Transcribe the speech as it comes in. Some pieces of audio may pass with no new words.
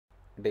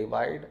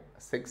divide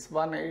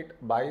 618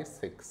 by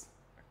 6.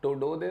 To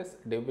do this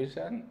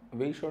division,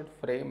 we should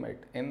frame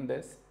it in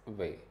this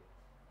way.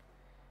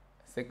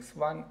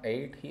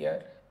 618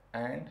 here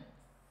and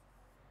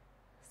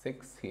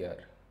 6 here.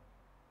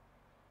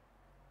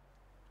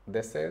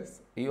 This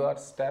is your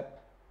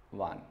step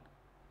 1.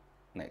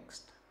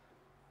 Next,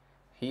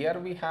 here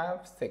we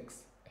have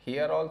 6,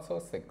 here also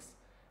 6.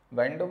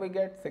 When do we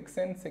get 6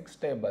 in 6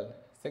 table?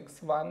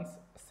 6 ones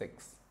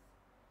 6.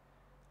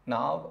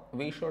 Now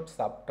we should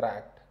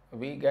subtract,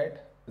 we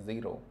get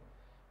 0.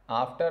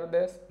 After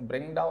this,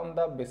 bring down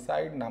the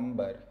beside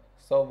number,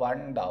 so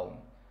 1 down.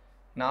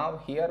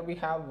 Now here we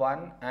have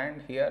 1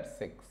 and here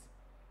 6.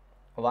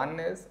 1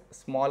 is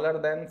smaller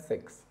than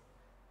 6.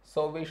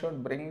 So we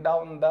should bring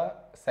down the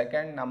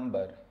second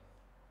number.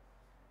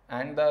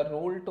 And the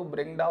rule to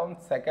bring down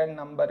second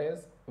number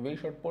is we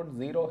should put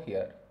 0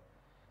 here.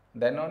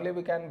 Then only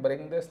we can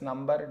bring this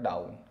number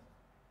down.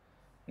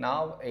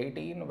 Now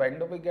 18, when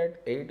do we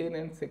get 18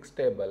 in 6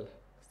 table?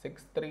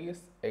 6 3s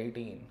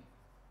 18.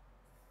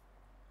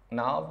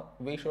 Now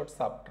we should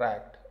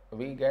subtract,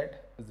 we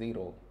get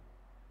 0.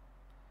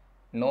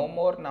 No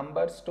more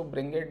numbers to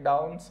bring it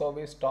down, so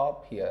we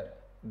stop here.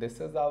 This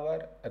is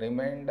our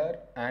remainder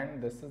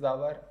and this is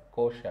our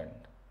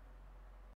quotient.